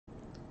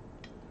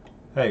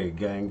Hey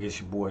gang, it's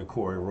your boy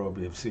Corey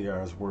Roby of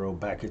CR's World,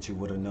 back at you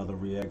with another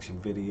reaction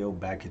video,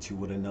 back at you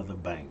with another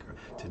banger.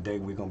 Today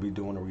we're going to be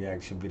doing a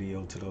reaction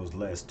video to those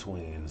Les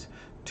twins,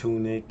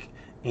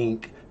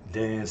 TUNAYINK,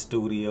 Dance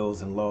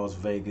Studios in Las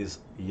Vegas,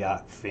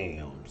 YAK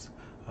Films.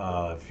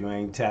 If you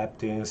ain't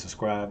tapped in,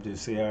 subscribe to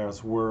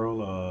CR's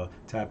World,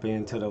 tap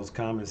into those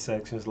comment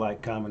sections,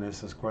 like, comment, and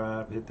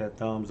subscribe. Hit that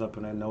thumbs up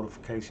and that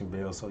notification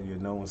bell so you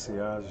know when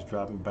CR's is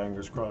dropping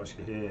bangers across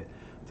your head.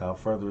 Without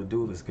further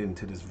ado, let's get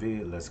into this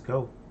vid. Let's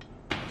go.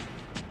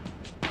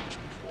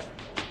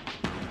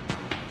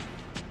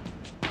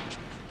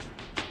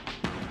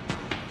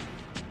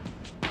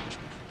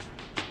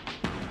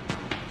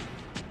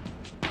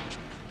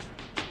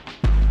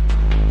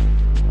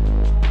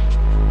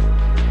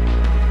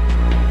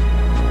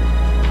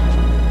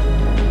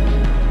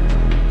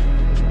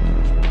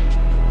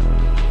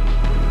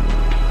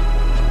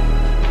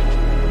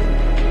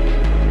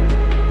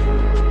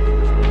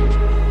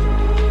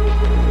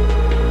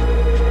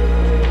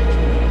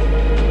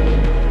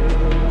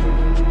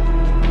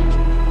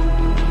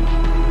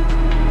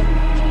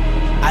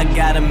 I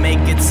gotta make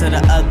it to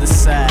the other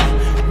side,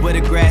 where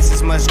the grass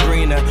is much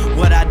greener.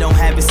 What I don't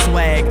have is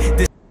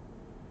swag.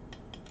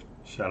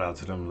 Shout out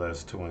to them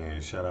Les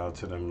twins. Shout out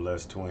to them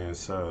Les twin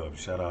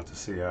subs. Shout out to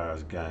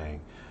CR's gang.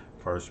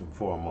 First and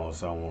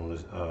foremost, I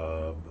want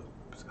to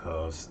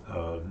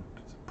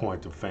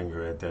point the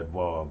finger at that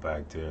wall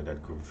back there,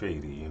 that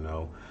graffiti, you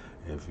know.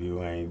 If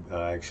you ain't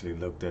actually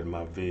looked at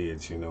my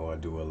vids, you know I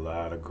do a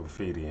lot of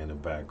graffiti in the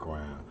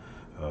background.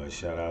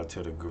 Shout out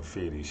to the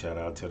graffiti. Shout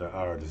out to the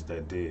artists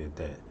that did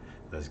that.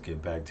 Let's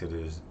get back to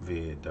this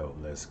vid though.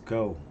 Let's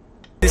go.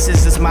 This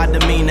is just my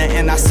demeanor,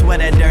 and I swear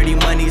that dirty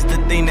money's the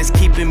thing that's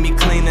keeping me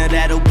cleaner.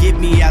 That'll get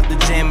me out the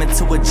jam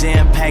into a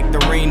jam-packed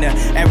arena.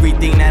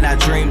 Everything that I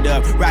dreamed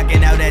of,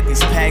 rocking out at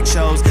these packed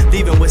shows,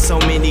 leaving with so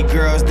many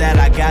girls that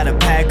I gotta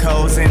pack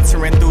hoes.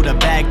 Entering through the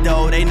back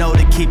door, they know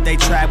to keep they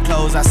trap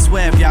closed. I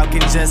swear if y'all can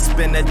just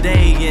spend a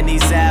day in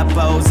these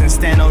appos and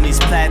stand on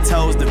these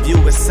plateaus, the view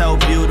is so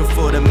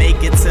beautiful. To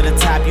make it to the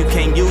top, you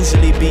can't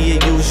usually be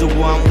a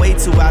usual. I'm way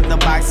too out the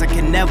box, I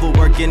can never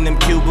work in them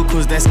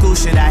cubicles. That school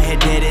shit I had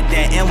did it,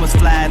 that and was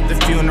fly at the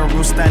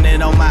funeral,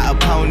 stunning on my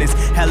opponents.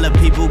 Hella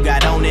people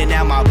got on it,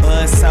 now my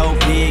buzz so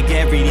big.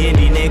 Every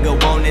indie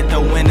nigga wanted the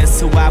winners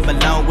who I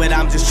belong with.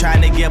 I'm just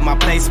trying to get my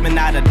placement,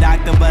 not a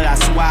doctor, but I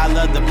swear I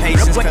love the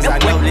patience, cause I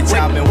know that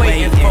y'all been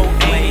waiting. All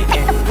been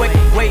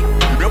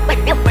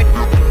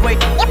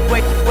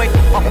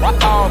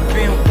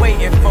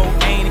waiting for,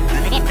 ain't it?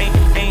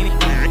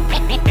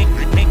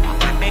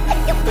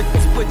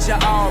 What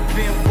y'all all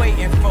been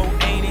waiting for,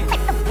 ain't it?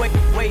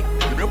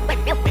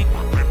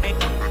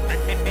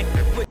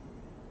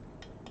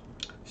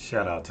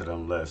 Shout out to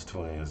them Les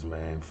twins,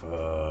 man,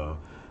 for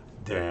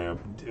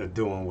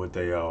doing what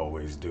they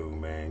always do,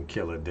 man.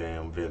 Kill a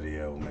damn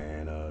video,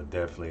 man.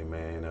 Definitely,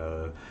 man.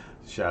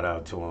 Shout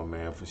out to them,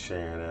 man, for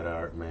sharing that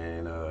art,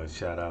 man.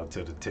 Shout out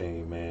to the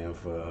team, man,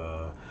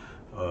 for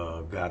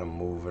got them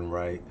moving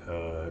right.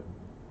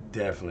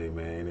 Definitely,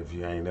 man, if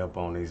you ain't up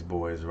on these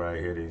boys right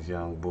here, these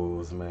young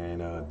bulls, man,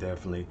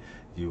 definitely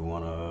you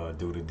want to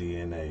do the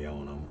DNA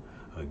on them.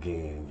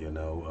 Again, you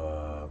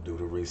know, do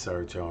the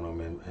research on them,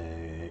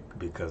 and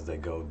because they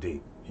go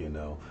deep, you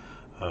know.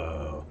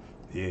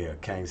 Yeah,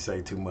 can't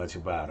say too much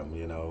about them,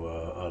 you know,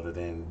 other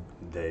than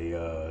they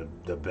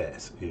the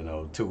best, you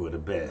know, two of the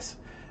best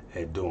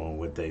at doing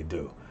what they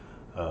do.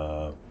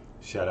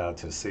 Shout out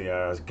to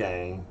CR's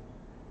gang.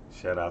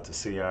 Shout out to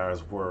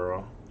CR's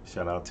World.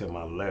 Shout out to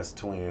my Les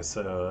twin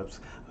subs.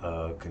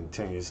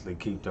 Continuously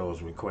keep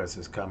those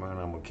requests coming.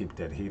 I'm going to keep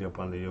that heat up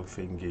under your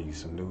feet and give you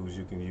some news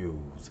you can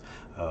use.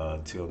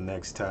 Till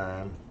next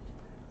time,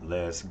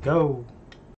 let's go.